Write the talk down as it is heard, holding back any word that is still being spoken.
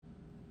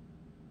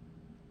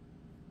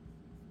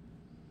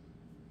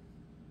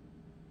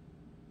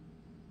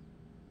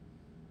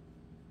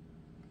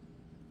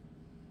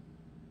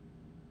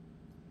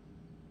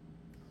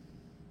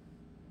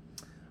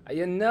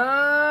Ayan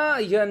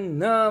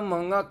na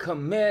mga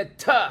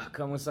kameta.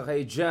 Kamusta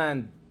kayo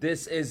dyan?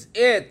 This is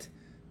it.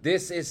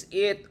 This is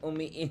it.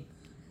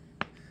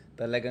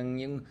 Talagang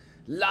yung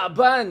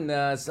laban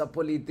sa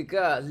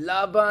politika.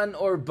 Laban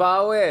or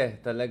bawi.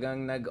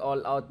 Talagang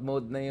nag-all out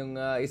mode na yung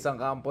isang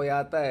kampo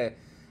yata eh.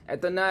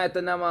 Ito na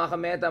mga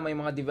kameta. May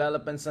mga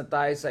developments na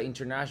tayo sa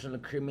International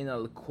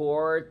Criminal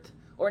Court.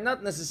 Or not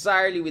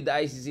necessarily with the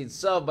ICC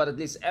itself, but at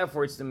least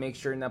efforts to make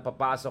sure na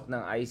papasok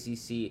ng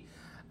ICC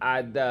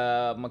at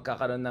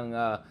magkakaroon ng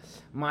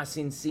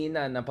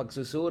masinsinan na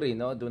pagsusuri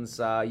no dun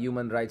sa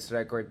human rights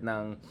record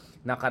ng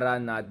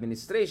nakaraan na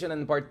administration,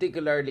 and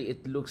particularly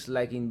it looks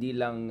like hindi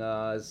lang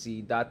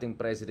si dating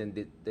President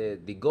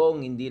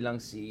Digong, hindi lang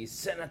si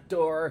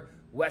Senator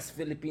West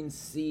Philippines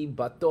si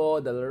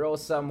Bato de la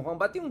Rosa, mukhang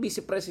ba't yung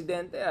Vice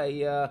Presidente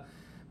ay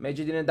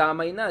medyo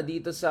dinadamay na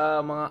dito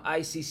sa mga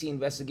ICC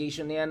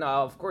investigation na yan.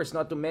 Of course,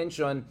 not to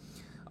mention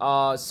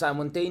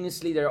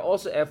simultaneously, there are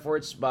also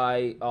efforts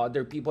by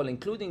other people,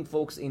 including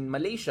folks in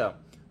Malaysia,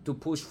 to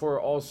push for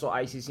also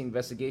ICC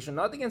investigation.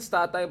 Not against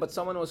Tatay, but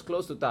someone who was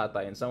close to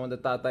Tatay and someone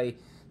that Tatay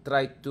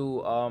tried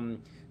to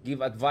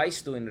give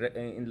advice to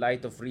in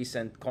light of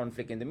recent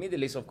conflict in the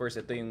Middle East. Of course,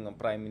 ito yung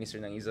Prime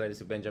Minister ng Israel,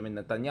 si Benjamin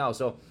Netanyahu.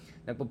 So,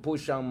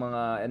 nagpo-push ang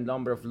mga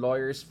number of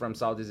lawyers from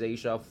Southeast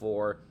Asia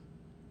for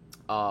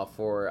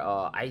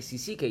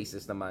ICC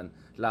cases naman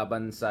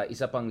laban sa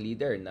isa pang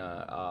leader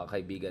na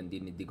kaibigan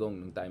din ni Digong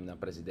nung time na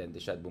presidente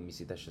siya at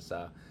bumisita siya sa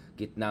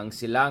gitnang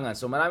silangan.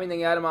 So maraming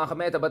nangyari mga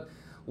kameta, but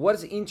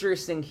what's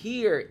interesting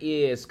here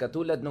is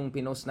katulad nung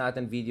pinost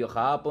natin video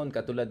kahapon,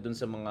 katulad dun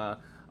sa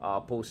mga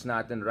post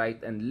natin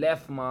right and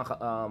left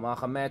mga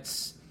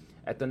kamets,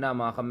 eto na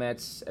mga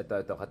kamets,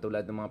 ito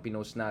katulad ng mga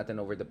pinost natin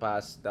over the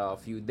past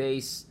few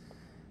days.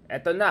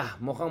 Eto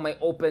na, mukhang may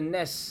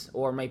openness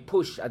or may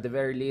push at the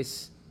very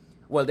least.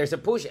 Well, there's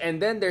a push and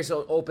then there's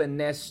an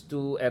openness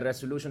to a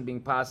resolution being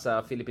passed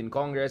sa Philippine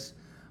Congress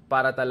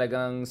para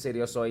talagang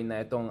seryosoy na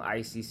itong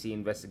ICC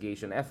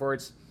investigation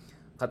efforts.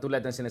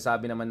 Katulad ng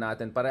sinasabi naman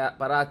natin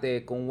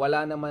parate, kung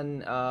wala naman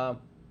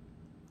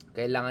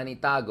kailangan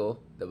itago,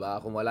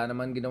 diba? Kung wala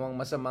naman ginawang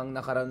masamang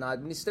nakaraan na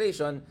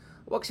administration,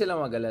 huwag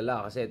silang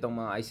mag-alala kasi itong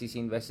mga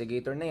ICC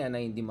investigator na yan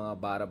ay hindi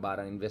mga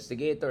bara-barang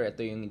investigator.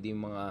 Ito yung hindi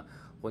mga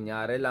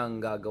kunyari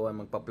lang gagawa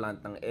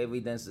magpa-plant ng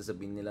evidence,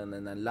 sasabihin nila na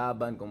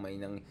nanlaban kung may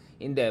nang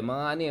hindi,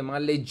 mga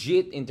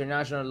legit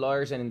international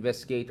lawyers and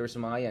investigators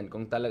mga yan.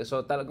 Kung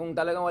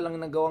talagang walang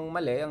nagawang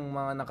mali ang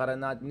mga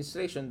nakaraan na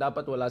administration,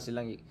 dapat wala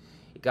silang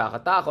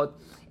ikakatakot.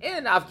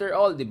 And after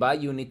all, 'di ba,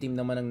 unity team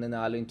naman ang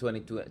nanalo in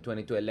 22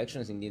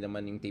 elections, hindi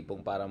naman yung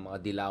tipong parang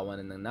mga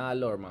dilawan na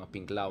nanalo or mga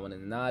pinklawan na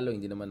nanalo,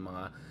 hindi naman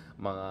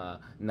mga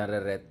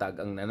nareretag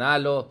ang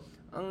nanalo.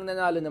 Ang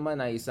nanalo naman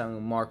ay isang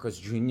Marcos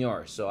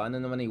Jr. So ano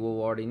naman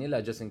i-worry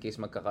nila just in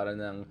case magkakaroon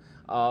ng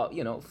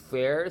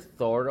fair,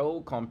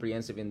 thorough,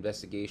 comprehensive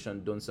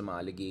investigation dun sa mga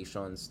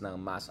allegations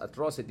ng mass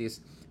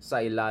atrocities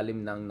sa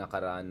ilalim ng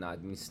nakaraan na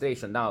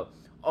administration. Now,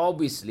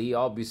 obviously,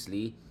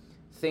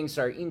 things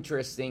are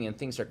interesting and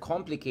things are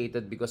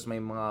complicated because may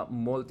mga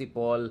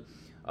multiple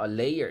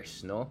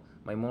layers, no?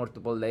 May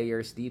multiple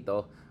layers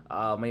dito.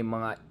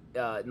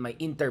 May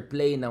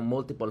interplay ng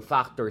multiple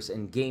factors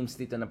and games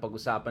dito na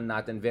pag-usapan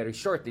natin very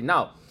shortly.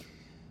 Now,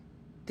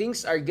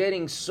 things are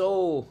getting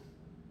so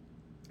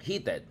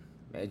heated.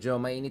 Medyo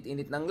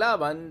mainit-init ng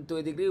laban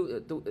to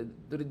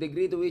the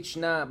degree to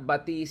which na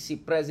bati si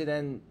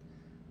President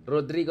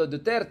Rodrigo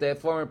Duterte,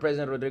 former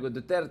President Rodrigo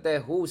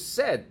Duterte, who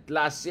said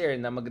last year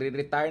na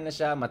magre-retire na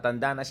siya,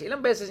 matanda na siya.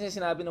 Ilang beses niya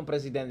sinabi nung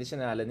presidente siya,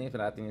 naalala niyo,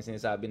 natin niya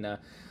sinasabi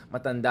na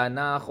matanda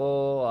na ako,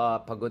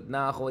 pagod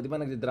na ako. Di ba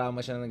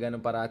nagdrama siya ng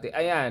ganun parati?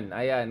 Ayan.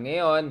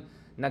 Ngayon,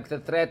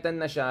 nagte-threaten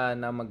na siya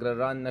na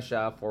magra-run na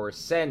siya for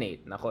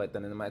Senate. Nako,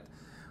 ito na naman.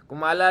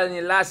 Kung maalala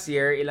niyo last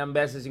year, ilang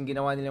beses yung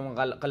ginawa nila,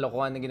 mga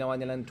kalokohan na ginawa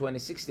nila in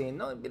 2016,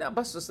 no,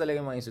 binabastos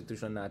talaga yung mga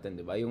institusyon natin,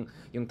 di ba? Yung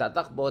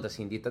tatakbo, tapos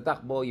hindi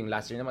tatakbo, yung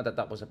last year naman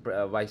tatakbo sa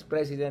Vice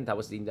President,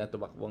 tapos hindi na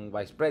tumakbong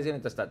Vice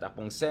President, tapos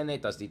tatakbong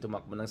Senate, tapos di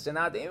tumakbo ng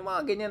Senado, yung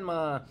mga ganyan,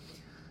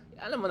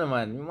 alam mo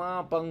naman, yung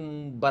mga pang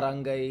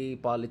barangay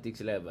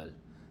politics level,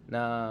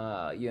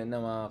 na yun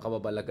na mga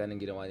kababalagan ng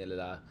ginawa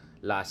nila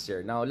last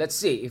year. Now, let's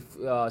see if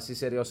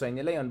siseryosoin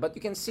nila yun, but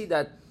you can see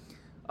that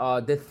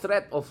the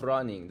threat of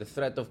running, the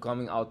threat of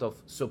coming out of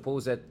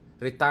supposed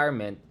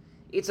retirement,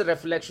 it's a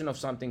reflection of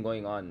something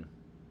going on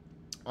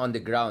the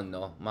ground,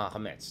 no, mga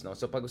kamets, no?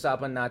 So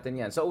pag-usapan natin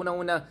yan. So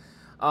unang-una,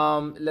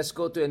 let's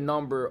go to a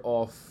number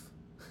of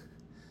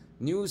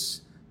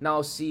news. Now,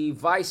 si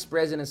Vice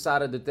President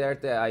Sara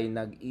Duterte ay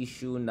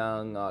nag-issue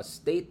ng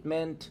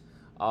statement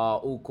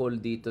ukol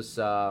dito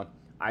sa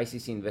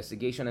ICC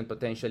investigation and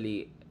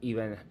potentially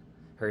even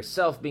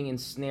herself being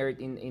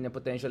ensnared in a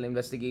potential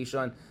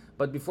investigation.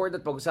 But before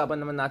that, pag-usapan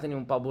naman natin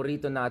yung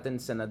paborito natin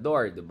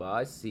senador, di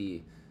ba?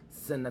 Si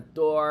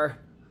Senator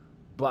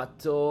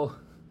Bato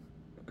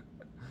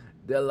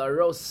de la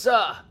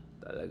Rosa.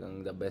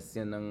 Talagang the best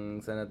yan ng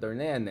senator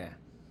na yan eh.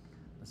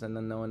 Nasaan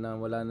na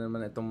wala na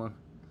naman itong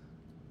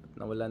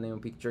nawala na yung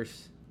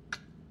pictures.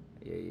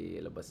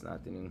 Ilabas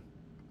natin yung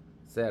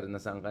Sir,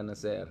 nasaan ka na,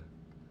 sir?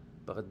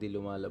 Bakit di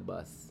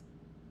lumalabas?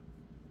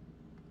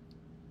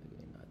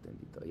 Lagay natin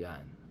dito.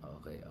 Yan.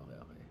 Okay. Ito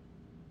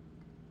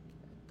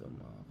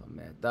mga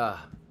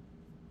kameta.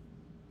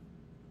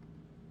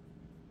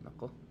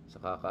 Nako,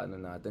 sa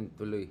kakaano natin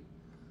tuloy.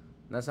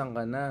 Nasaan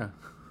ka na?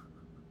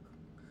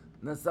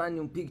 Nasaan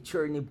yung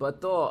picture ni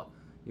Bato?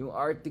 Yung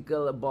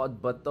article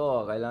about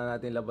Bato. Kailangan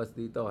natin labas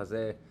dito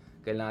kasi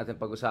kailangan natin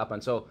pag-usapan.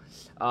 So,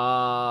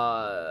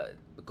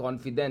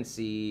 confident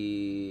si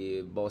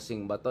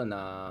Bossing Bato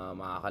na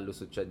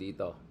makakalusot siya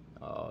dito.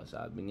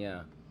 Sabi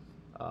niya,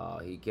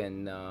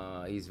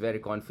 he's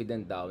very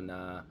confident daw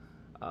na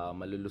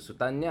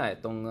malulusutan niya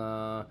itong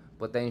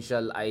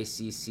potential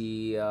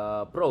ICC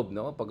probe,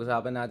 no?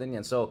 Pag-usapan natin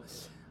yan. So,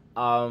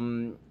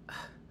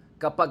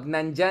 kapag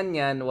nandyan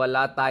yan,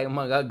 wala tayong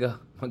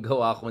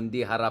magawa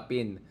kundi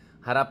harapin.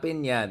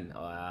 Harapin yan.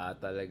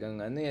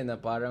 Talagang yan,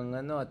 parang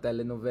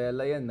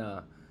telenovela yan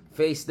na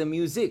face the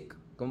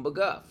music.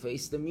 Kumbaga,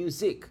 face the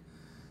music.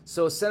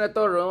 So,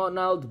 Senator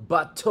Ronald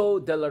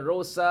Bato de la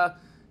Rosa,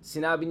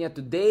 sinabi niya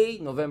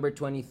today, November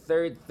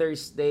 23rd,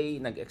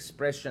 Thursday,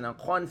 nag-express siya ng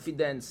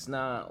confidence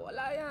na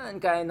wala yan,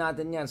 kaya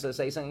natin yan. So,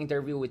 sa isang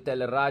interview with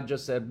Teleradyo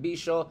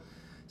Serbisyo,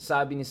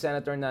 sabi ni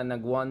Senator na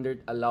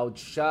nag-wondered aloud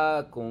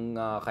siya kung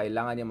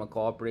kailangan niya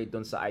mag-cooperate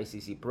doon sa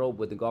ICC probe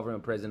with the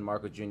government. President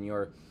Marcos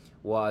Jr.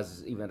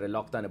 was even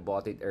reluctant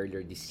about it earlier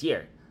this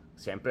year.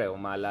 Siyempre,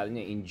 kung maalala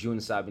niya, in June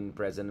sabi ni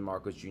President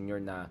Marcos Jr.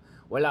 na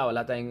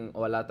wala tayong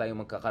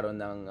magkakaroon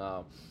ng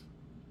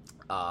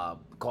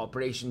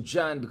cooperation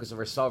dyan because of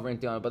our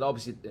sovereignty. But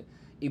obviously,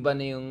 iba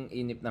na yung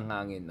inip ng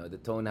hangin. No? The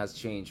tone has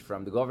changed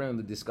from the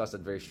government. We'll discuss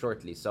that very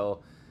shortly.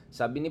 So,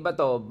 sabi ni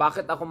Bato,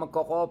 bakit ako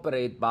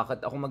magko-cooperate?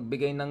 Bakit ako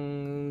magbigay ng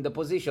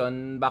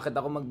deposition? Bakit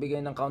ako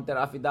magbigay ng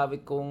counter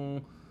affidavit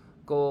kung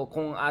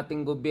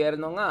ating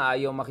gobyerno nga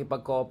ayaw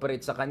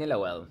makipag-cooperate sa kanila?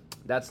 Well,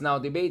 that's now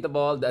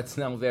debatable. That's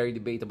now very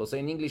debatable. So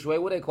in English, why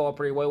would I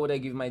cooperate? Why would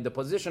I give my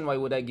deposition? Why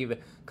would I give a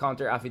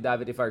counter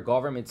affidavit if our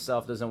government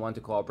itself doesn't want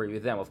to cooperate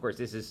with them? Of course,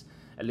 this is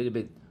a little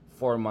bit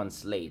 4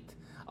 months late.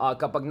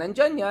 Kapag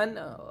nandyan yan,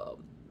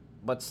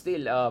 but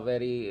still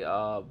very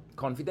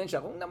confidential.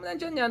 Kung naman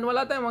nandyan yan,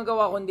 wala tayong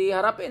magawa kundi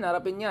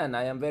harapin yan.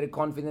 I am very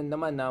confident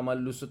naman na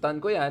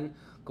malusutan ko yan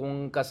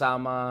kung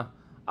kasama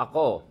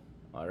ako.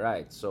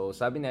 Alright, so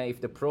sabi niya,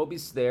 if the probe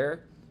is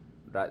there,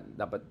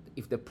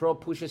 if the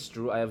probe pushes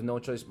through, I have no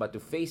choice but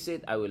to face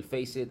it. I will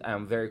face it. I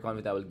am very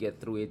confident I will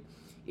get through it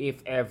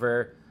if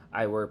ever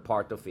I were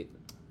part of it.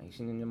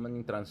 Ayusin naman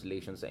yung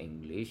translation sa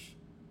English.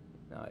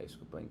 Naayos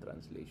ko pa yung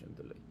translation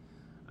tuloy.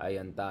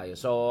 Ayan tayo.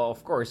 So,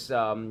 of course,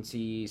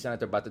 si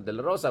Senator Bato de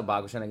la Rosa,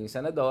 bago siya naging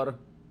senador,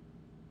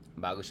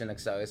 bago siya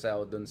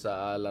nagsasayaw doon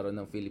sa laro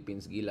ng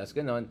Philippines, Gilas,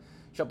 ganon,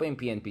 siya pa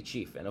yung PNP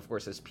chief. And of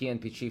course, as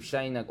PNP chief,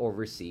 siya yung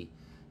nag-oversee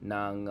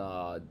ng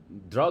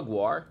drug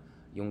war,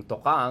 yung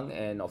tokang,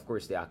 and of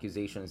course the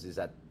accusations is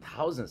that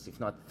thousands, if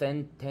not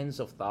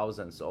tens of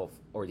thousands of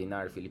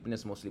ordinary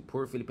Filipinos, mostly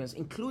poor Filipinos,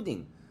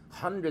 including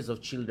hundreds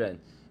of children,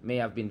 may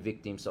have been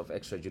victims of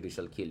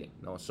extrajudicial killing.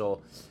 No?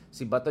 So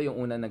si Bato yung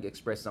una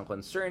nag-express ng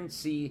concern.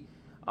 Si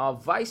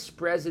Vice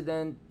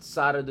President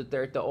Sara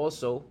Duterte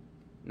also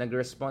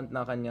nag-respond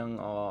na kanyang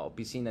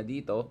opisina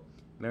dito.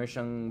 Meron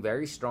siyang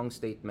very strong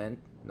statement,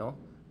 no?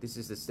 This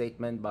is the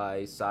statement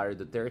by Sara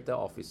Duterte,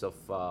 Office of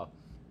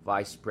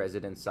Vice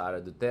President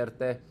Sara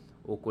Duterte,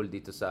 ukol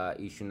dito sa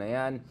issue na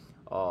yan,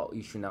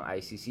 issue ng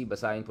ICC.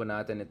 Basahin po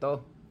natin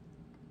ito.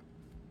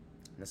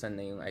 Nasaan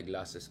na yung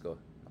eyeglasses ko?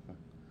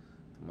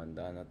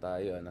 Tumanda na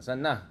tayo. Nasaan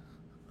na?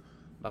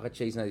 Bakit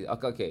siya is na dito?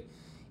 Okay.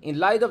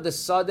 In light of the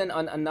sudden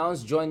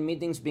unannounced joint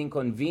meetings being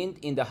convened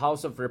in the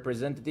House of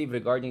Representatives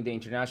regarding the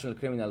International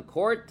Criminal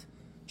Court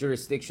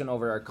jurisdiction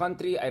over our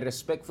country, I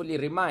respectfully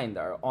remind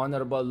our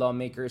honorable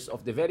lawmakers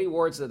of the very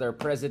words that our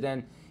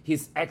President,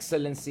 His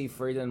Excellency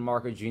Ferdinand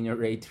Marcos Jr.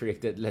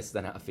 reiterated less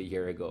than half a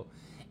year ago.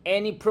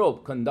 Any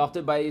probe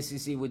conducted by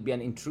ICC would be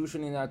an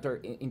intrusion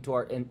into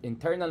our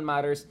internal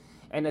matters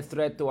and a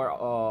threat to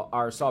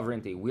our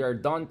sovereignty. We are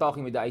done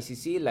talking with the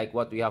ICC, like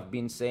what we have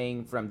been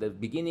saying from the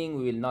beginning.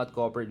 We will not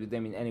cooperate with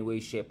them in any way,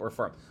 shape, or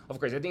form. Of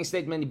course, I think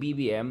statement ni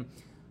BBM,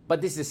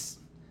 but this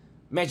is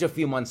medyo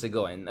few months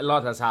ago, and a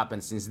lot has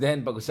happened since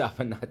then.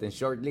 Pag-usapan natin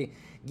shortly.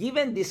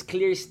 Given this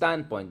clear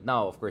standpoint,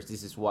 now, of course,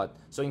 this is what,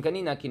 so yung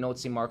kanina, kinote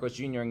si Marcos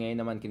Jr., ngayon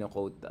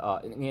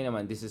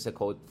naman, this is a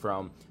quote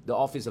from the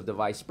Office of the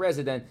Vice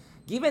President.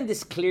 Given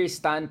this clear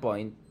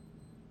standpoint,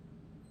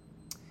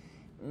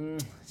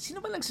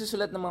 sino ba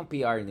nagsusulat ng mga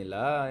PR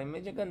nila?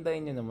 Medyo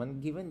gandahin nyo naman.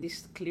 Given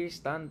this clear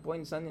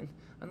standpoint,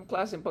 anong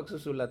klaseng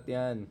pagsusulat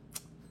yan?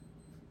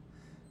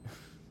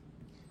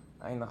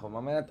 Ay nako,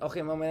 mamaya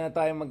na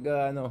tayo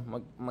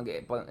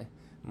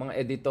mga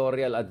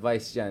editorial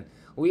advice diyan.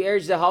 We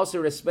urge the House to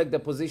respect the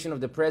position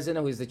of the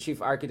President, who is the chief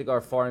architect of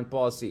our foreign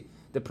policy.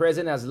 The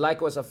President has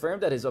likewise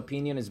affirmed that his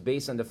opinion is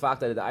based on the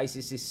fact that the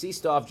ICC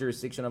ceased to have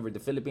jurisdiction over the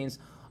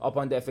Philippines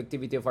upon the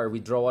effectivity of our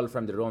withdrawal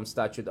from the Rome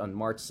Statute on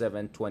March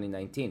 7,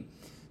 2019.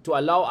 to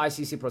allow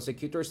ICC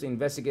prosecutors to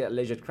investigate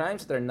alleged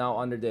crimes that are now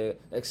under the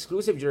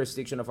exclusive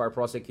jurisdiction of our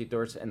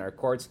prosecutors and our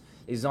courts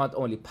is not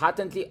only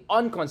patently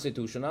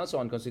unconstitutional,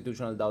 so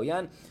unconstitutional daw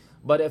yan,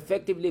 but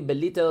effectively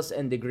belittles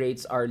and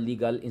degrades our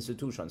legal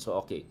institutions. So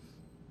okay,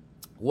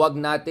 huwag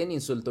natin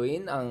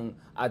insultuin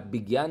at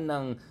bigyan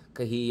ng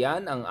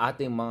kahiyan ang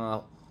ating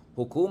mga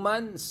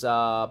hukuman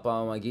sa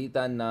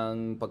pamamagitan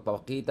ng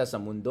pagpapakita sa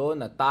mundo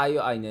na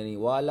tayo ay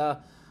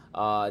naniniwala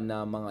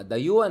na mga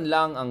dayuhan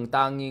lang ang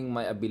tanging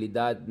may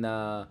abilidad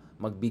na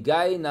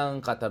magbigay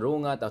ng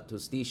katarungan at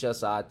hustisya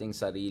sa ating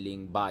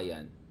sariling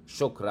bayan.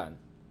 Shukran.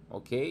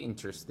 Okay,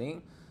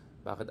 interesting.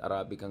 Bakit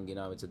Arabic ang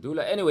ginamit sa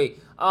dula? Anyway,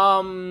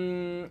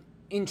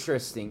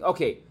 interesting.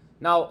 Okay,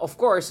 now, of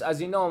course,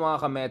 as you know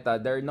mga kameta,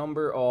 there are a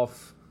number of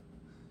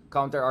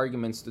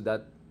counter-arguments to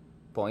that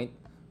point.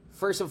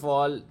 First of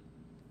all,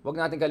 wag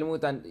natin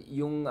kalimutan,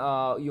 yung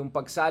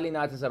pagsali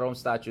natin sa Rome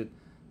Statute,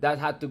 that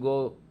had to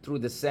go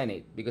through the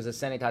Senate because the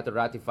Senate had to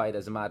ratify it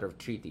as a matter of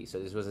treaty. So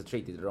this was a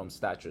treaty, the Rome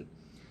Statute.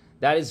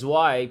 That is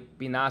why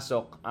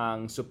pinasok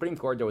ang Supreme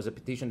Court, there was a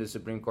petition to the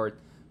Supreme Court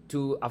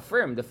to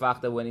affirm the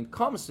fact that when it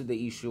comes to the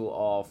issue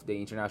of the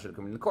International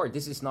Criminal Court,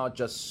 this is not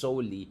just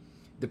solely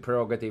the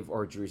prerogative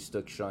or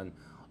jurisdiction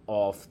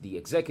of the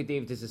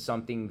executive. This is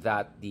something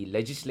that the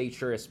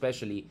legislature,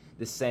 especially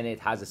the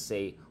Senate, has a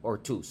say or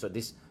two. So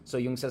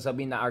yung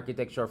sasabihin na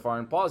architecture of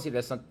foreign policy,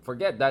 let's not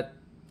forget that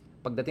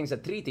pagdating sa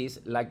treaties,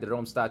 like the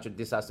Rome Statute,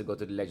 this has to go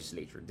to the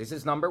legislature. This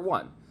is number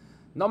one.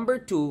 Number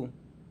two,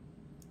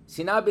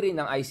 sinabi rin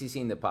ng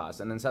ICC in the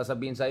past, and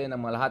sasabihin sa'yo ng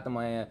mga lahat ng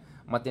mga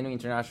matinong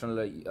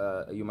international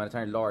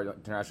humanitarian law or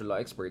international law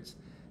experts,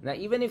 na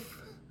even if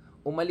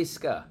umalis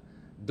ka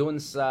dun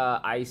sa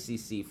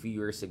ICC few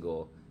years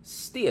ago,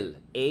 still,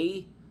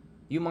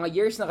 yung mga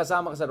years na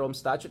kasama ka sa Rome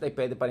Statute ay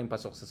pwede pa rin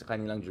pasok sa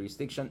kanilang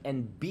jurisdiction,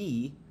 and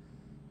B,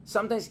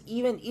 sometimes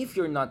even if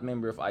you're not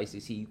member of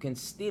ICC, you can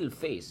still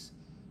face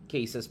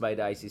cases by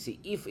the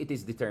ICC if it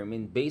is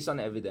determined based on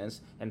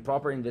evidence and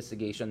proper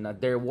investigation that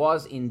there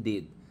was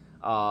indeed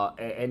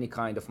any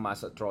kind of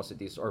mass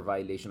atrocities or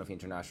violation of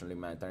international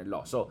humanitarian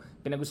law. So,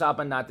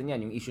 pinag-usapan natin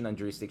yan, yung issue ng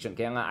jurisdiction.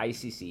 Kaya nga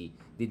ICC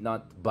did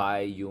not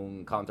buy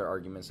yung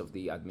counter-arguments of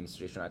the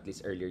administration at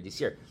least earlier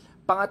this year.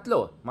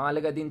 Pangatlo,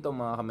 mahalaga din to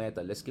mga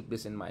kameta. Let's keep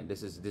this in mind.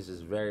 This is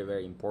very,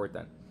 very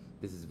important.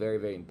 This is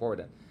very, very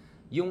important.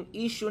 Yung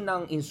issue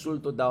ng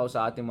insulto daw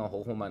sa ating mga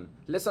hukuman,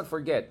 let's not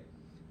forget,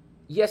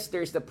 yes,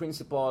 there's the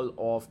principle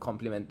of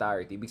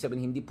complementarity. Ibig sabihin,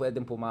 hindi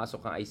pwedeng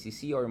pumasok ang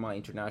ICC or mga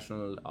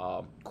international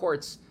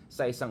courts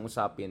sa isang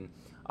usapin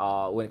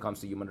when it comes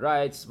to human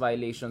rights,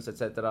 violations,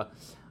 etc.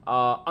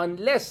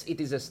 Unless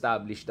it is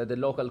established that the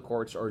local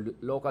courts or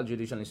local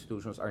judicial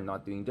institutions are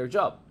not doing their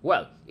job.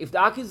 Well, if the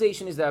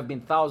accusation is there have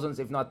been thousands,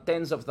 if not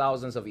tens of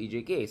thousands of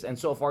EJKs, and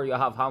so far you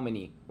have how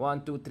many?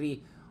 1, 2,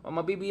 3,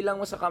 mabibilang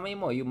mo sa kamay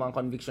mo yung mga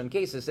conviction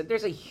cases, and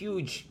there's a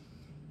huge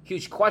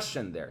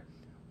question there.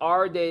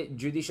 Are the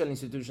judicial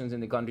institutions in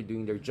the country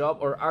doing their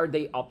job or are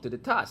they up to the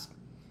task?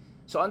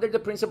 So under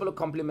the principle of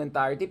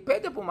complementarity,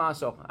 pwede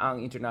pumasok ang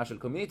international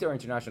community or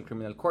international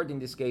criminal court in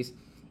this case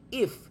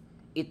if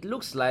it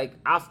looks like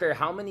after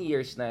how many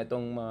years na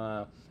itong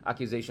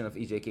accusation of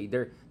EJK,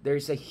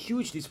 there's a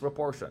huge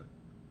disproportion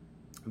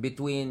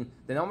between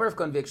the number of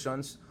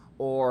convictions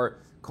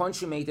or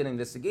consummated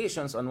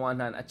investigations on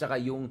one hand at saka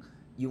yung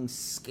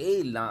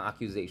scale ng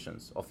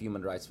accusations of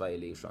human rights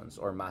violations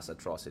or mass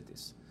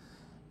atrocities.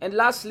 And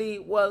lastly,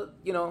 well,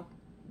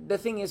 the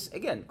thing is,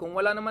 again, kung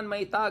wala naman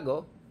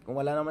maitago, kung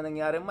wala naman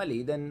nangyaring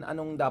mali, then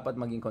anong dapat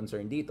maging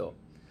concern dito?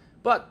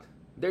 But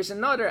there's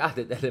another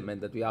added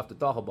element that we have to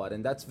talk about,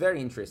 and that's very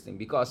interesting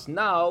because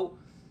now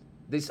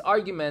this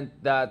argument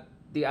that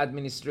the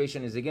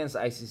administration is against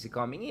ICC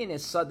coming in is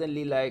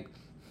suddenly like,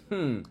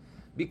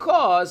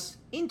 because,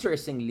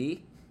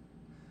 interestingly,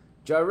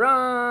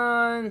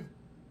 Jaran,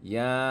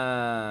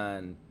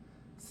 yan,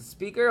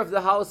 Speaker of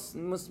the House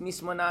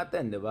mismo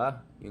natin, di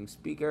ba? Yung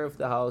Speaker of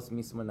the House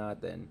mismo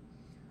natin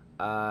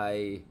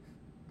ay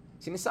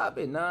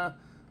sinasabi na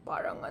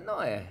parang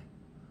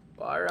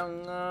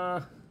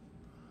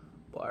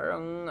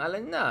parang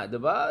alam na, di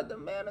ba?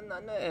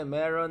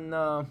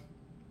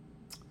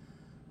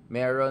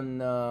 Meron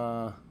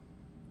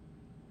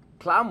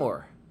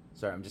clamor.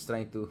 Sorry, I'm just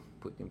trying to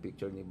put yung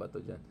picture ni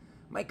Bato dyan.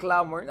 May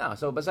clamor na.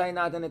 So, basahin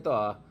natin ito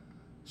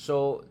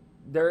So,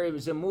 there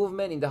is a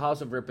movement in the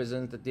House of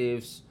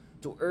Representatives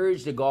to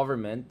urge the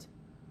government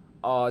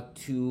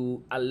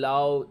to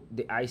allow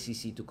the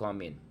ICC to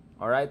come in.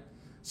 Alright?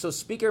 So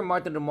Speaker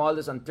Martin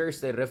Romualdez on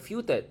Thursday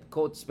refuted,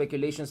 quote,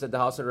 speculations that the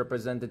House of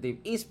Representatives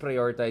is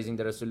prioritizing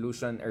the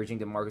resolution urging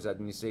the Marcos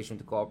administration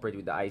to cooperate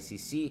with the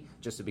ICC,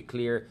 just to be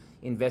clear,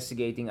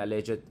 investigating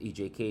alleged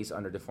EJKs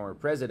under the former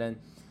president.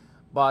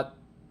 But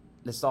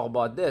let's talk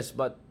about this.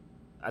 But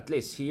at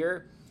least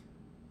here,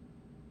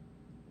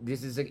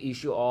 this is an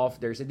issue of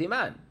there's a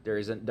demand. There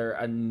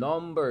are a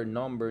number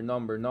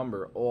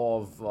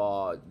of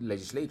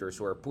legislators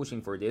who are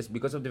pushing for this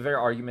because of the very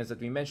arguments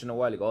that we mentioned a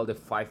while ago, all the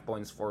 4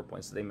 points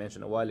that they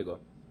mentioned a while ago.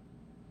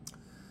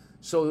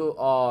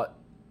 So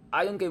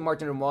ayon kay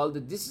Martin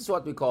Romualdez, this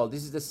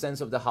is the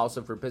sense of the House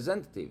of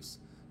Representatives.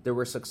 There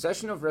were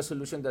succession of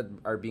resolutions that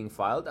are being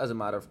filed. As a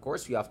matter of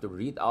course, we have to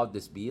read out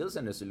these bills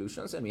and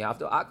resolutions and we have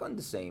to act on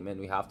the same, and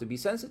we have to be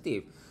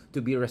sensitive,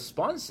 to be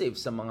responsive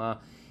sa mga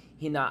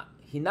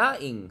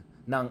hinaing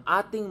ng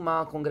ating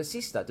mga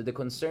kongresista to the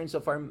concerns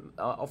of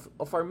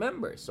our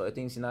members. So ito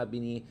yung sinabi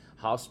ni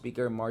House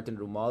Speaker Martin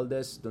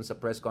Romualdez dun sa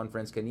press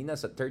conference kanina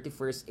sa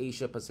 31st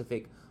Asia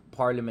Pacific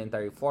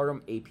Parliamentary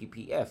Forum,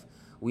 APPF.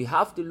 We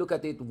have to look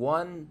at it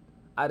one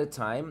at a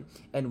time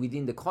and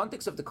within the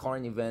context of the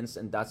current events,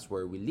 and that's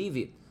where we leave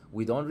it.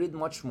 We don't read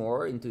much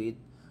more into it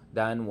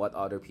than what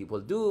other people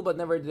do, but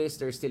nevertheless,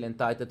 they're still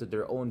entitled to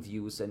their own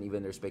views and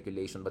even their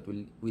speculation, but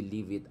we'll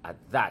leave it at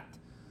that.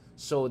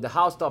 So the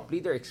House top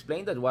leader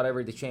explained that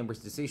whatever the chamber's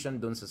decision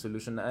dun sa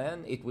solution na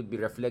yan, it would be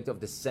reflective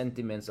of the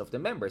sentiments of the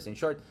members. In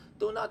short,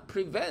 do not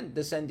prevent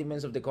the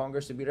sentiments of the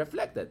Congress to be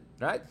reflected,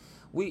 right?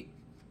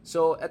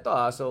 So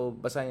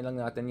basahin lang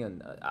natin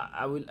yun.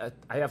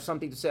 I have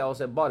something to say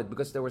also about it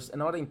because there was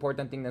another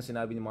important thing na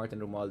sinabi ni Martin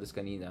Romualdez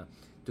kanina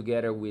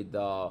together with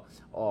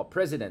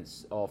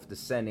presidents of the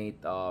Senate,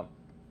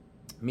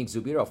 Mig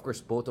Zubira. Of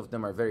course, both of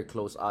them are very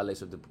close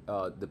allies of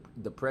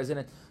the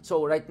president.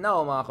 So right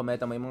now, mga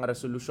kameta, may mga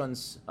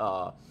resolutions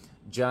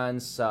dyan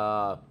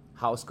sa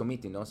House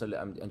Committee, no? So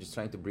I'm just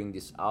trying to bring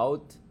this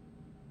out.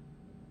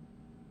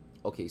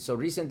 Okay, so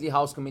recently,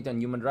 House Committee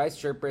on Human Rights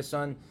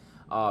Chairperson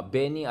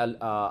Benny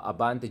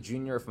Abante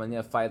Jr. of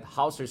Manila filed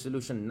House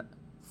Resolution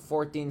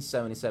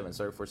 1477.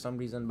 Sorry, for some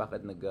reason,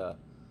 bakit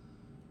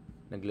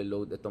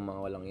naglo-load itong mga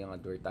walang yung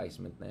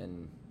advertisement na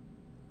yan.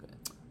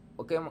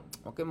 Okay,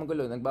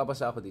 magulo.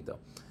 Nagbabasa ako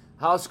dito.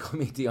 House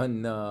Committee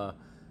on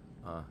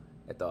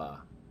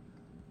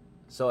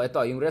So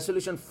ito, yung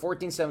Resolution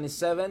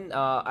 1477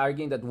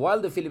 arguing that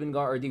while the Philippine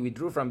government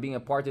withdrew from being a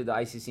part of the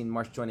ICC in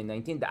March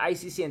 2019, the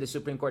ICC and the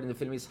Supreme Court in the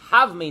Philippines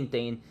have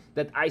maintained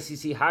that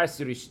ICC has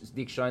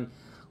jurisdiction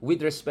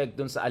with respect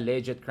dun sa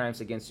alleged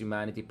crimes against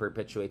humanity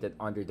perpetuated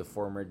under the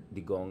former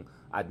Digong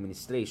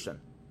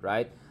administration,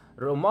 right?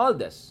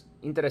 Romualdez,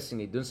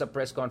 interestingly, dun sa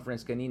press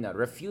conference kanina,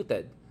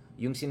 refuted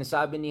yung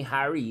sinasabi ni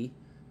Harry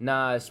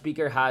na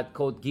Speaker had,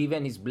 quote,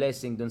 given his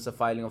blessing dun sa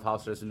filing of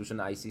House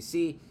Resolution na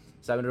ICC.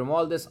 Sabi ni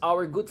Romualdez,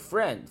 our good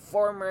friend,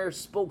 former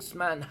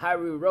spokesman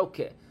Harry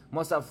Roque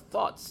must have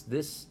thoughts,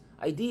 these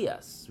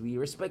ideas. We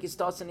respect his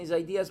thoughts and his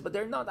ideas, but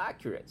they're not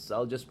accurate. So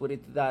I'll just put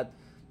it that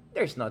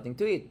there's nothing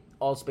to it.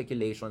 All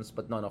speculations,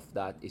 but none of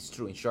that is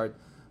true. In short,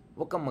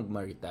 wag kang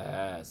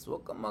magmarites.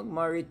 Wag kang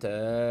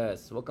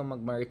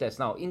magmarites.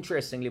 Now,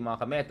 interestingly,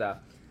 mga kameta,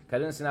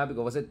 kaya na sinabi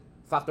ko, was it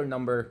factor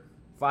number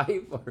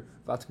 5 or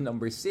factor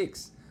number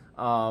 6?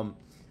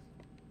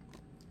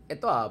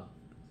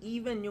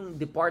 Even yung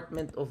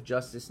Department of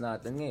Justice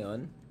natin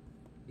ngayon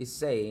is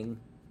saying,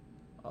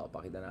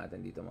 pakita natin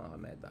dito mga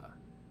kameta.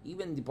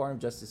 Even Department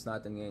of Justice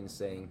natin ngayon is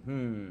saying,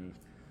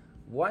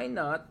 why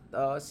not?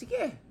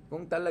 Sige,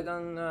 kung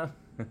talagang,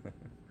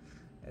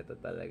 ito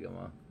talagang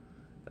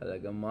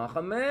mga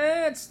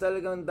kamets,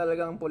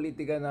 talagang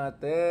politika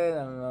natin,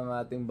 ang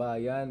ating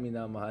bayan,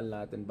 minamahal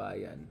natin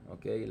bayan.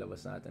 Okay,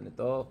 ilabas natin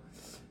ito.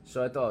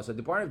 So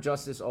Department of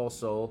Justice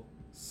also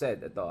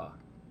said,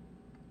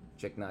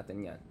 check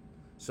natin yan.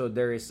 So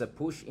there is a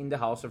push in the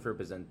House of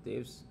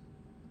Representatives,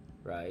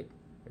 right?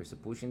 There's a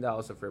push in the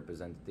House of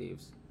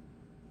Representatives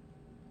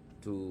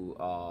to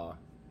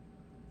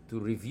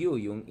review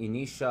yung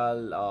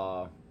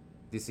initial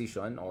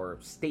decision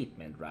or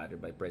statement rather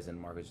by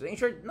President Marcos. In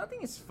short,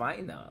 nothing is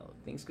final.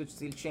 Things could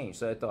still change.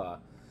 So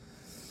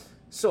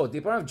So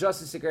Department of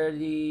Justice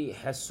Secretary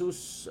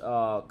Jesus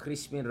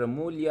Crispin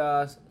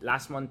Remulla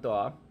last month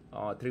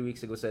 3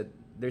 weeks ago said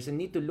there's a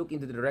need to look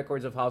into the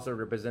records of House of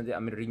Representatives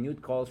amid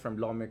renewed calls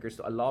from lawmakers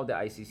to allow the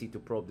ICC to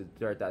probe the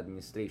Duterte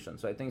administration.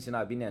 So ito yung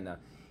sinabi niya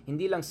na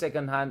hindi lang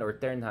second-hand or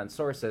third-hand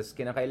sources,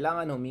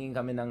 kinakailangan humingi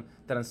kami ng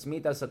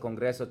transmittal sa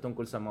Kongreso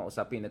tungkol sa mga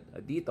usapin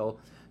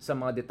dito, sa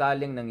mga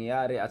detalyeng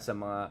nangyayari at sa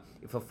mga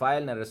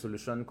ifa-file na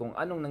resolusyon kung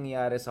anong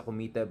nangyayari sa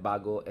komite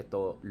bago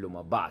ito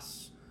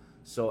lumabas.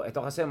 So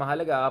ito kasi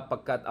mahalaga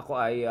pagkat ako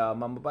ay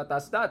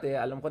mambabatas dati,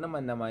 alam ko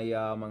naman na may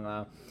mga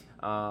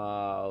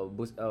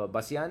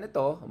basihan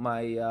nito,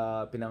 may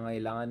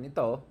pinangailangan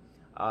nito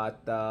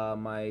at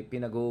may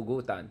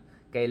pinaghuhugutan.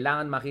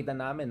 Kailangan makita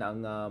namin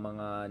ang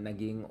mga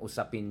naging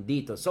usapin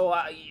dito. So,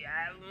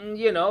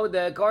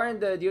 the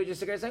current DOJ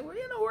secretary is saying, well,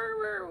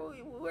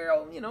 we're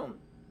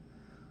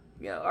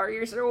our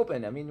ears are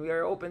open. I mean, we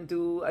are open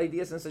to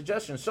ideas and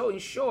suggestions. So, in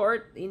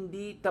short,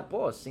 hindi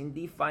tapos,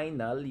 hindi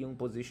final yung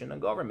position ng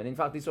government. In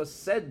fact, this was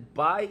said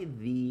by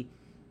the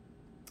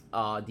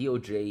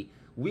DOJ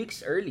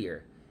weeks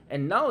earlier.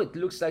 And now it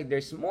looks like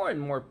there's more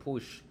and more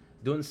push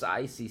dun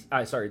sa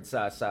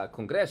sa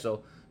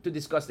Kongreso to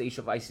discuss the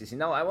issue of ICC.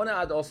 Now, I want to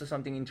add also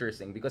something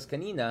interesting because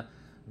kanina,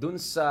 dun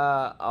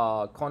sa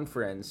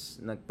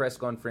press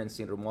conference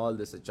si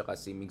Romualdez at saka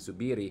si Mig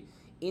Zubiri,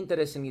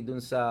 interestingly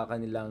dun sa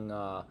kanilang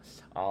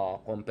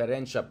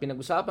konferensya,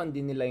 pinag-usapan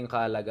din nila yung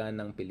kahalagaan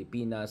ng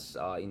Pilipinas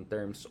in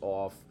terms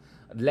of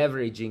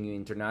leveraging yung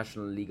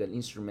international legal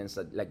instruments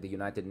like the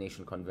United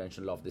Nations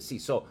Convention Law of the Sea.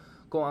 So,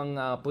 kung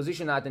ang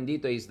position natin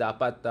dito is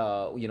dapat,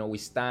 we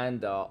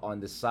stand on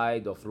the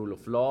side of rule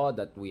of law,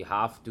 that we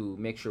have to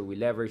make sure we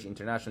leverage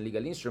international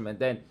legal instrument,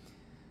 then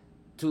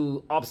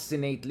to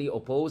obstinately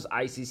oppose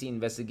ICC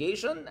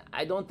investigation,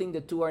 I don't think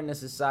the two are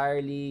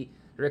necessarily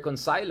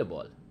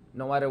reconcilable,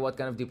 no matter what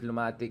kind of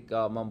diplomatic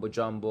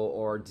mumbo-jumbo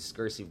or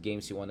discursive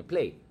games you want to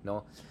play,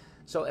 no?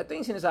 So, ito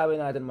yung sinasabi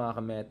natin, mga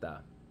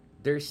kameta.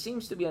 There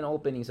seems to be an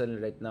opening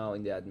suddenly right now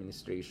in the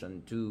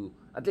administration to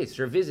at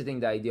least revisiting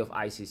the idea of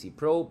ICC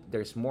probe.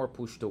 There's more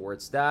push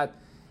towards that.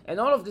 And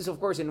all of this, of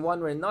course, in one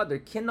way or another,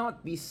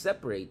 cannot be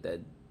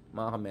separated,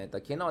 mga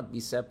kameta, cannot be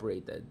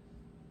separated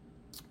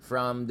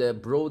from the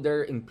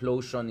broader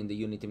implosion in the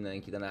unity na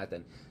nakikita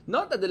natin.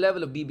 Not at the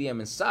level of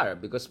BBM and Sara,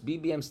 because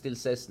BBM still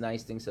says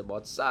nice things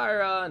about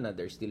Sara, na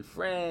they're still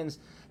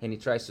friends, and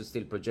he tries to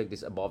still project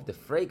this above the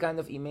fray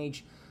kind of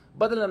image.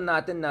 But alam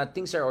natin na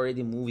things are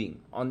already moving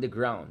on the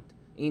ground,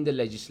 in the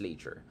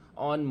legislature,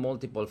 on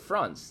multiple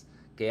fronts.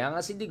 Kaya nga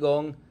si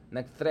Digong,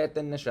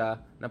 nag-threaten na siya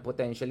na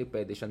potentially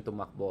pwede siyang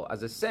tumakbo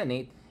as a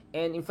Senate.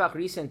 And in fact,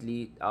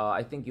 recently,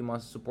 I think yung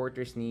mga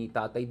supporters ni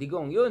Tatay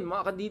Digong, yun,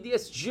 mga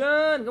ka-DDS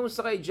dyan,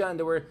 kamusta kayo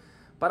dyan? There were,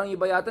 parang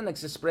iba yata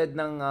nagsispread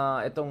ng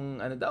itong,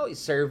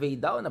 survey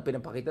daw na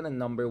pinapakita ng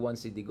number 1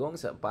 si Digong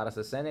para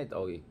sa Senate.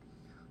 Okay.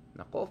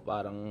 Nako,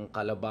 parang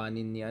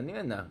kalabanin ni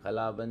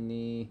kalaban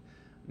ni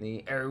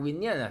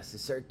Erwin yan, si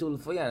Sir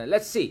Tulfo yan.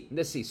 Let's see.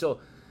 So,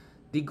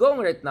 Digong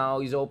right now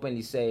is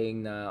openly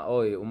saying na,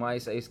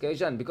 umayos-ayos kayo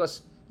dyan.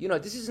 Because,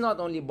 this is not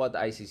only about the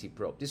ICC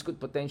probe. This could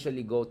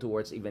potentially go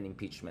towards even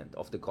impeachment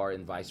of the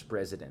current vice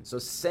president. So,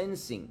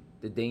 sensing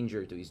the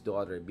danger to his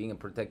daughter, being a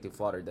protective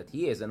father that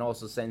he is, and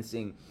also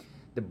sensing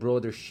the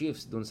broader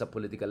shifts dun sa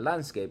political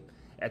landscape,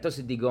 eto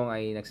si Digong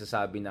ay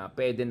nagsasabi na,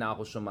 pwede na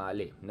ako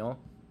sumali, no?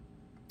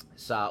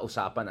 Sa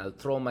usapan, I'll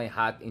throw my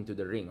hat into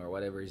the ring, or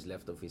whatever is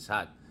left of his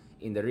hat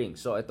in the ring.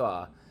 So, ito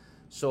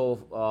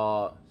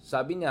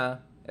sabi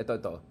niya, ito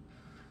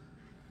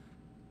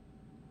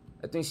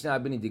yung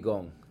sinabi ni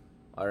Digong,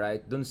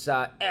 alright, dun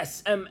sa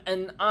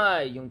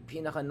SMNI, yung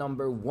pinaka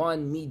number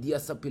 1 media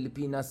sa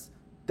Pilipinas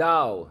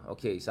daw.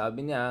 Okay,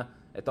 sabi niya,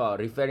 ito,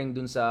 referring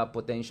dun sa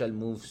potential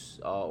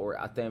moves or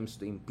attempts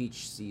to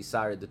impeach si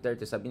Sara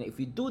Duterte, sabi niya, if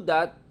you do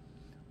that,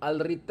 I'll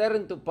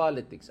return to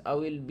politics. I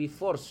will be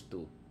forced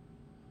to.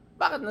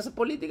 Bakit? Nasa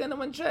politika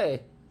naman siya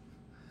eh.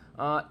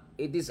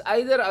 It is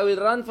either I will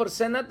run for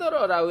senator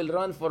or I will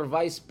run for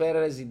vice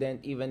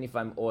president even if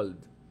I'm old.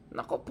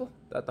 Nako po,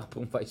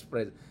 tatakbong vice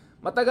president.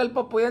 Matagal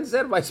pa po yan,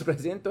 sir, vice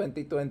president.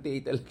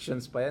 2028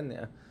 elections pa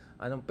yan.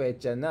 Anong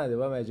petsa na, di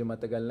ba? Medyo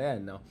matagal na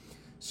yan, no?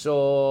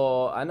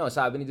 So,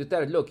 sabi ni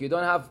Duterte, look, you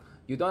don't have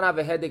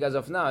a headache as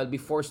of now. I'll be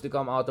forced to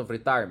come out of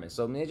retirement.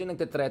 So, medyo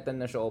nagte-threaten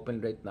na siya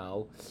open right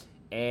now.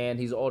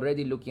 And he's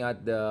already looking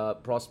at the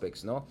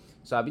prospects, no?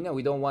 Sabi niya,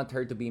 we don't want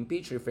her to be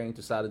impeached, referring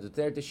to Sara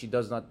Duterte. She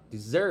does not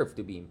deserve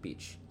to be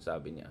impeached,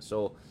 sabi niya.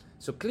 So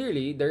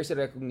clearly, there's a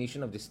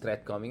recognition of this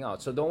threat coming out.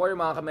 So don't worry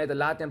mga kameta,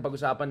 lahat yan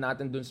pag-usapan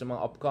natin dun sa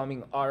mga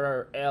upcoming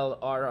RRL,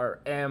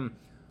 RRM,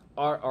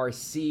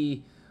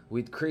 RRC,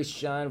 with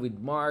Christian, with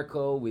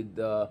Marco, with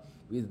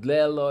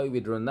Leloy,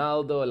 with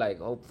Ronaldo. Like,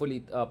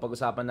 hopefully,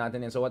 pag-usapan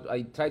natin yan. So what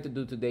I tried to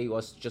do today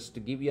was just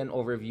to give you an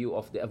overview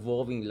of the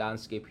evolving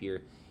landscape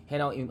here,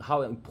 and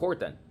how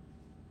important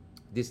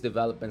these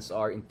developments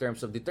are in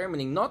terms of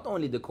determining not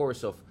only the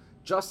course of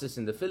justice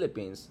in the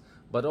Philippines,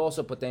 but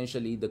also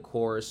potentially the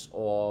course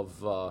of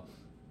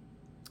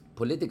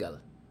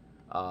political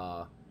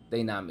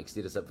dynamics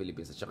dito sa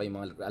Philippines, at saka yung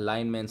mga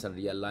alignments and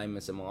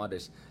realignments among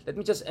others. Let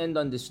me just end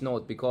on this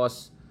note,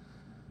 because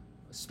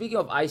speaking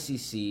of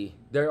ICC,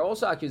 there are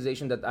also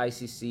accusations that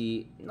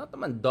ICC, not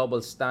naman double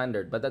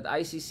standard, but that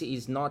ICC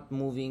is not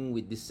moving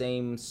with the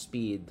same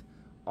speed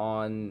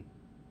on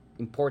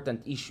important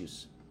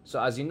issues. So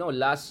as you know,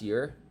 last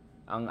year,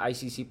 ang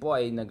ICC po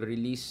ay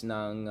nag-release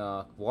ng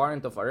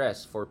warrant of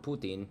arrest for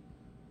Putin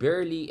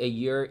barely a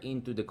year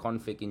into the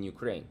conflict in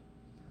Ukraine.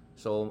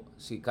 So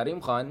si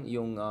Karim Khan,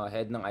 yung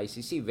head ng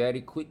ICC,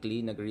 very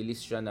quickly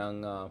nag-release siya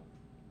ng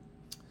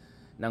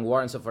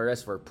warrants of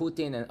arrest for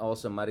Putin and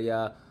also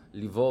Maria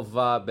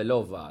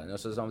Lvova-Belova,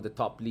 so some of the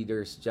top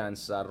leaders dyan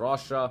sa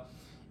Russia.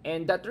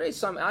 And that raised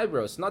some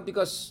eyebrows, not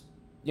because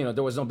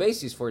there was no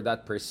basis for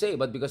that per se,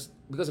 but because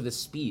of the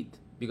speed.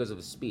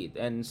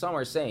 And some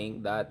are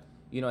saying that,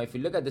 if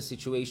you look at the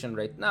situation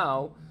right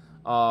now,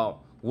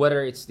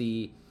 whether it's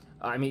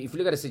if you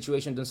look at the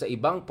situation dun sa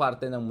ibang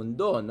parte ng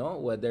mundo, no,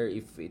 whether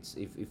if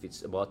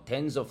it's about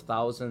tens of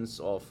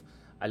thousands of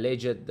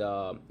alleged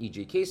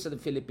EJKs to the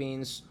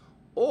Philippines,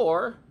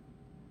 or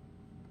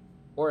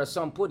as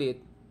some put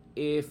it,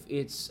 if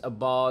it's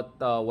about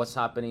what's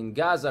happening in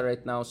Gaza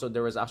right now. So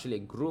there was actually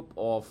a group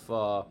of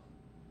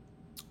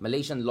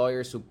Malaysian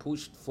lawyers who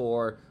pushed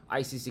for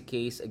ICC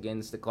case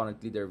against the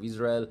current leader of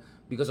Israel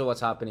because of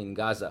what's happening in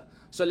Gaza.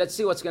 So let's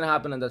see what's going to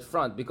happen on that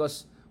front,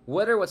 because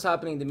whether what's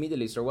happening in the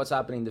Middle East or what's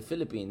happening in the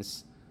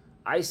Philippines,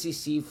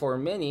 ICC for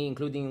many,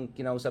 including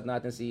kinausap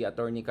natin si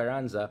Attorney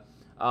Carranza,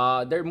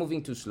 they're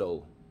moving too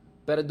slow.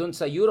 Pero dun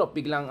sa Europe,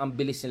 biglang ang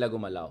bilis nila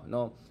gumalaw,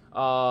 no?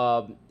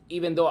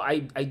 Even though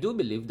I do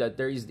believe that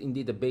there is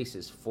indeed a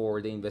basis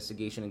for the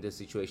investigation in the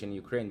situation in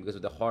Ukraine because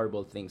of the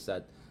horrible things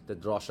that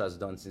Russia has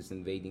done since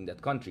invading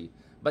that country.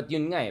 But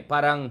yun nga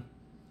parang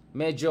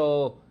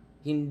medyo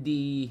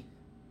hindi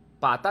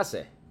patas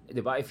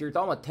 'di ba? If you're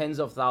talking about tens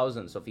of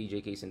thousands of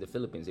EJKs in the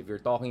Philippines, if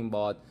you're talking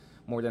about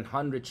more than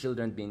 100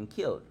 children being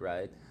killed,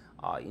 right?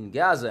 In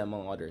Gaza,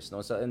 among others,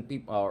 no? So and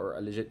people are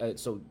alleged.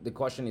 So the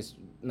question is,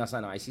 nasa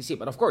ng ICC?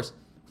 But of course,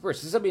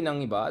 sasabihin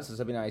ng iba,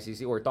 sasabihin ng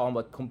ICC, we're talking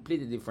about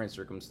completely different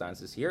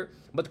circumstances here.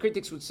 But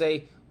critics would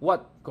say,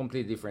 what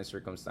completely different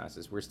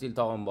circumstances? We're still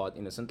talking about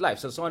innocent life.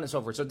 So on and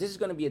so forth. So this is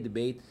going to be a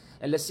debate,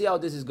 and let's see how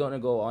this is going to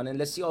go on, and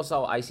let's see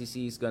also how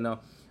ICC is going to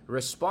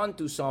respond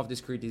to some of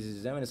this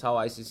criticism, and how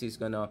ICC is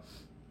going to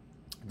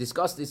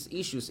discuss these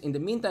issues. In the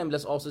meantime,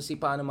 let's also see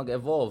paano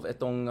mag-evolve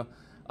itong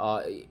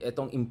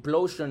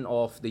implosion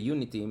of the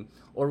unity,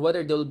 or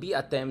whether there will be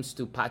attempts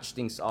to patch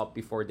things up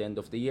before the end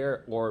of the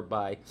year or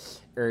by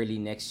early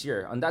next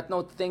year. On that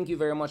note, thank you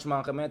very much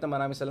mga kameta.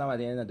 Maraming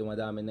salamat. Yan na,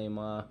 dumadami na yung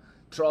mga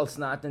trolls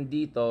natin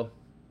dito.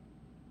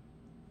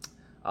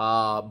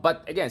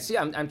 But again, see,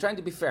 I'm trying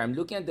to be fair. I'm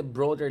looking at the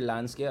broader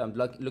landscape. I'm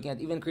looking at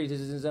even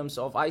criticisms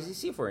of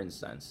ICC, for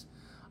instance.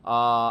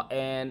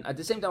 And at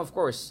the same time, of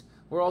course,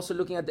 we're also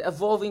looking at the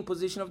evolving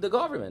position of the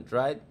government,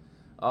 right?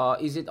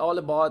 Is it all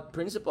about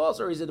principles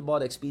or is it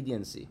about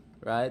expediency,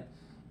 right?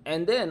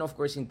 And then, of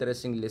course,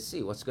 interestingly, let's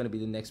see what's going to be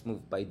the next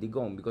move by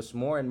Digong, because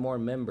more and more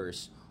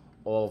members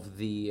of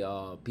the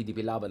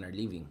PDP Laban are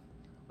leaving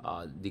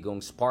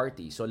Digong's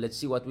party. So let's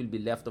see what will be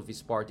left of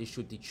his party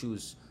should he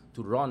choose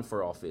to run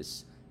for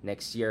office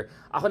next year.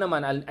 Ako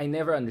naman, I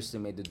never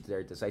underestimated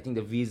Duterte. So I think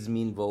the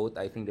Vismin vote,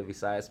 I think the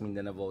Visayas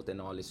Mindanao vote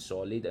and all is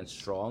solid and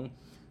strong.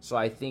 So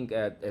I think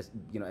a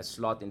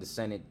slot in the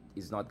Senate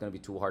is not going to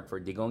be too hard for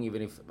Digong,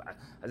 even if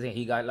I think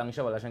higa lang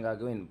siya, wala siyang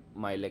gagawin.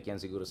 May elect yan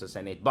siguro sa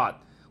Senate.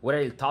 But whether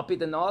he'll top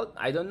it and all,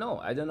 I don't know.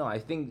 I don't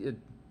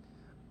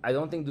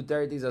think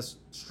Duterte is as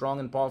strong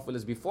and powerful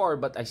as before,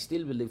 but I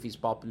still believe he's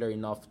popular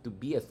enough to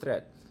be a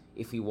threat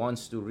if he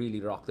wants to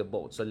really rock the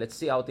boat. So let's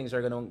see how things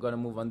are gonna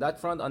move on that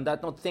front. On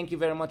that note, thank you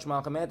very much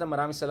mga kameta.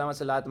 Maraming salamat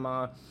sa lahat ng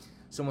mga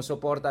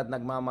sumusuporta at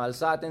nagmamahal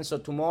sa atin. So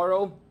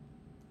tomorrow,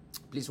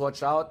 please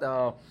watch out.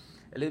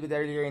 A little bit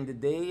earlier in the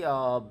day,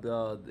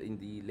 in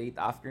the late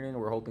afternoon,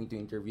 we're hoping to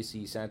interview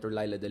Senator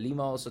Laila De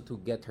Lima also to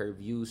get her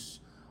views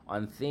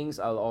on things.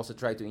 I'll also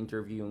try to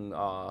interview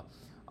one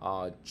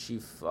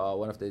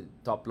of the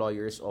top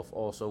lawyers of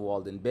also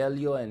Walden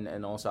Bello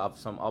and also have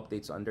some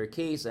updates on their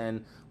case.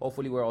 And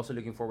hopefully, we're also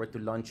looking forward to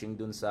launching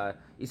dun sa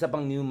isa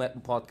pang new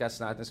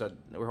podcast natin. So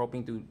we're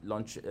hoping to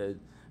launch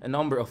a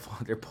number of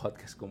other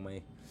podcasts kung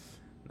may...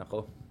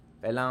 Nako,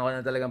 kailangan ko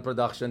na talagang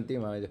production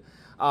team.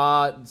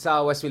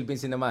 Sa West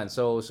Philippines naman.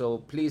 So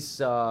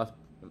please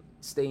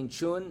stay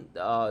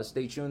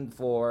tuned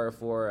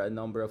for a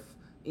number of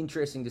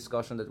interesting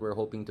discussion that we're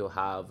hoping to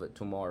have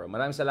tomorrow.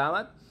 Maraming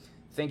salamat.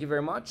 Thank you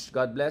very much.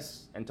 God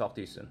bless and talk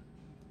to you soon.